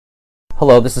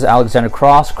Hello, this is Alexander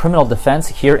Cross, Criminal Defense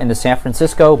here in the San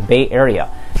Francisco Bay Area.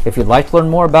 If you'd like to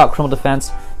learn more about criminal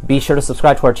defense, be sure to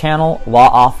subscribe to our channel, Law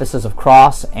Offices of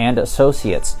Cross and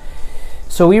Associates.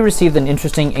 So we received an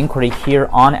interesting inquiry here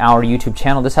on our YouTube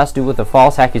channel. This has to do with a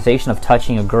false accusation of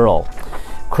touching a girl.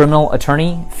 Criminal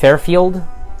attorney, Fairfield.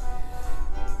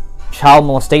 Child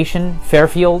molestation,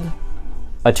 Fairfield.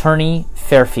 Attorney,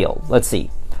 Fairfield. Let's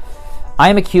see. I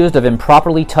am accused of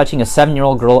improperly touching a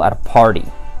 7-year-old girl at a party.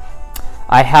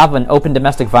 I have an open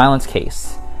domestic violence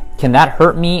case. Can that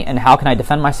hurt me, and how can I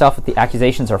defend myself if the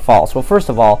accusations are false? Well, first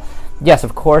of all, yes,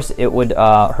 of course it would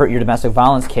hurt your domestic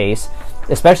violence case,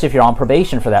 especially if you're on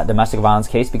probation for that domestic violence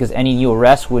case, because any new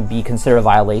arrest would be considered a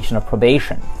violation of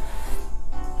probation.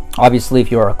 Obviously, if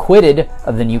you are acquitted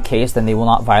of the new case, then they will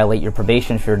not violate your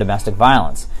probation for your domestic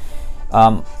violence.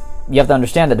 You have to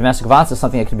understand that domestic violence is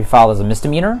something that can be filed as a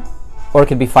misdemeanor, or it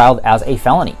can be filed as a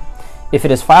felony. If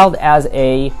it is filed as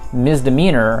a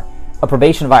misdemeanor, a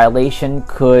probation violation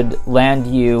could land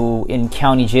you in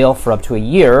county jail for up to a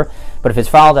year, but if it's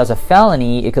filed as a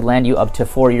felony, it could land you up to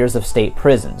 4 years of state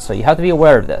prison. So you have to be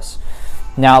aware of this.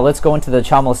 Now, let's go into the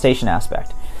child molestation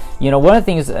aspect. You know, one of the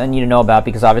things I need to know about,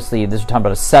 because obviously this is talking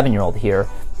about a 7-year-old here,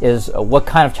 is what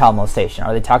kind of child molestation?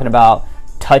 Are they talking about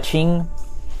touching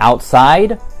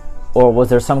outside, or was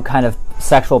there some kind of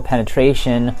sexual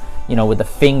penetration, you know, with the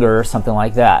finger or something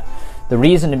like that? The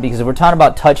reason is because if we're talking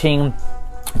about touching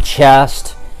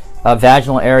chest,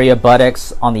 vaginal area,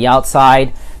 buttocks on the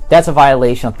outside, that's a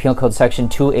violation of Penal Code Section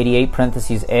 288,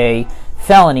 parentheses A,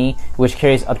 felony, which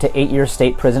carries up to 8 years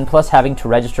state prison, plus having to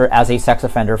register as a sex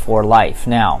offender for life.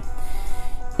 Now,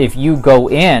 if you go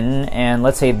in and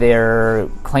let's say they're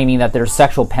claiming that there's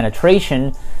sexual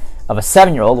penetration of a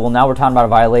 7-year-old, well, now we're talking about a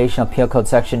violation of Penal Code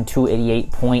Section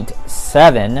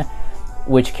 288.7,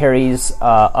 which carries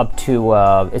up to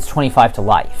it's 25 to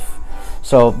life.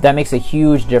 So that makes a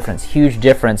huge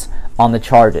difference on the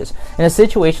charges. In a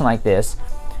situation like this,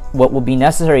 what will be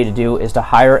necessary to do is to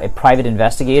hire a private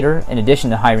investigator in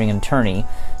addition to hiring an attorney,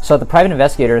 so the private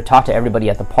investigator to talk to everybody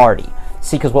at the party.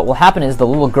 See, because what will happen is the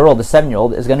little girl, the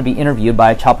 7-year-old, is going to be interviewed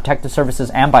by Child Protective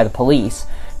Services and by the police,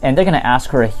 and they're going to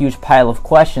ask her a huge pile of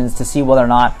questions to see whether or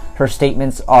not her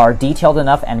statements are detailed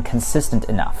enough and consistent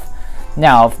enough.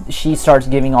 Now, if she starts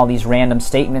giving all these random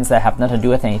statements that have nothing to do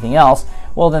with anything else,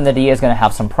 well, then the DA is going to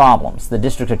have some problems. The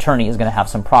district attorney is going to have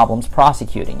some problems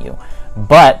prosecuting you.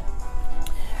 But,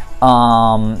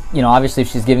 you know, obviously if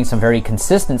she's giving some very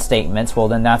consistent statements, well,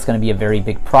 then that's going to be a very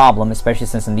big problem, especially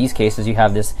since in these cases you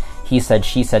have this he said,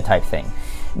 she said type thing.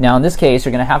 Now, in this case,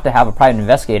 you're going to have a private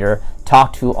investigator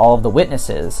talk to all of the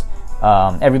witnesses,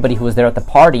 everybody who was there at the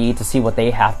party, to see what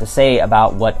they have to say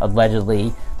about what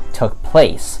allegedly took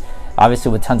place.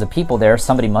 Obviously, with tons of people there,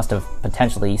 somebody must have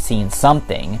potentially seen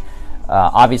something.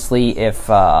 Obviously, if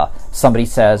somebody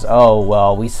says, oh,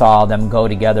 well, we saw them go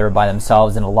together by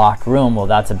themselves in a locked room, well,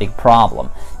 that's a big problem.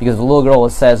 Because the little girl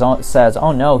says,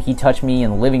 oh, no, he touched me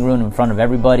in the living room in front of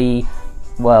everybody.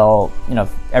 Well, you know,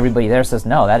 everybody there says,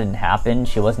 no, that didn't happen.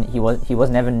 He wasn't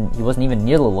even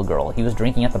near the little girl. He was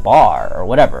drinking at the bar or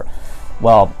whatever.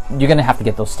 Well, you're going to have to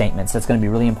get those statements. That's going to be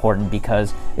really important,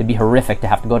 because it'd be horrific to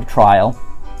have to go to trial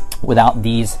without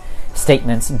these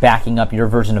statements backing up your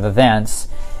version of events,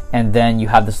 and then you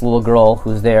have this little girl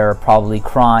who's there probably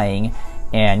crying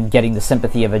and getting the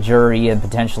sympathy of a jury and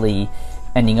potentially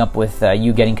ending up with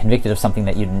you getting convicted of something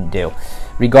that you didn't do.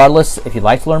 Regardless, if you'd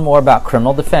like to learn more about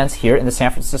criminal defense here in the San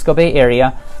Francisco Bay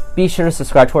Area, be sure to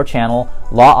subscribe to our channel,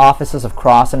 Law Offices of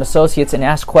Cross and Associates, and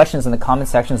ask questions in the comment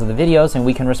sections of the videos, and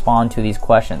we can respond to these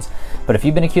questions. But if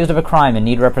you've been accused of a crime and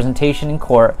need representation in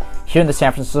court here in the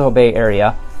San Francisco Bay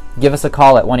Area, give us a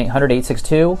call at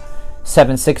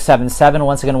 1-800-862-7677.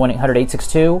 Once again,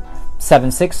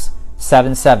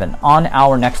 1-800-862-7677. On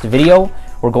our next video,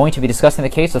 we're going to be discussing the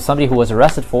case of somebody who was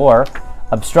arrested for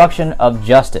obstruction of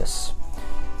justice.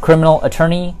 Criminal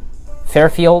attorney,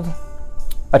 Fairfield.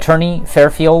 Attorney,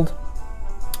 Fairfield.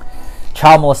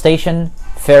 Child molestation,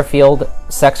 Fairfield.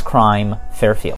 Sex crime, Fairfield.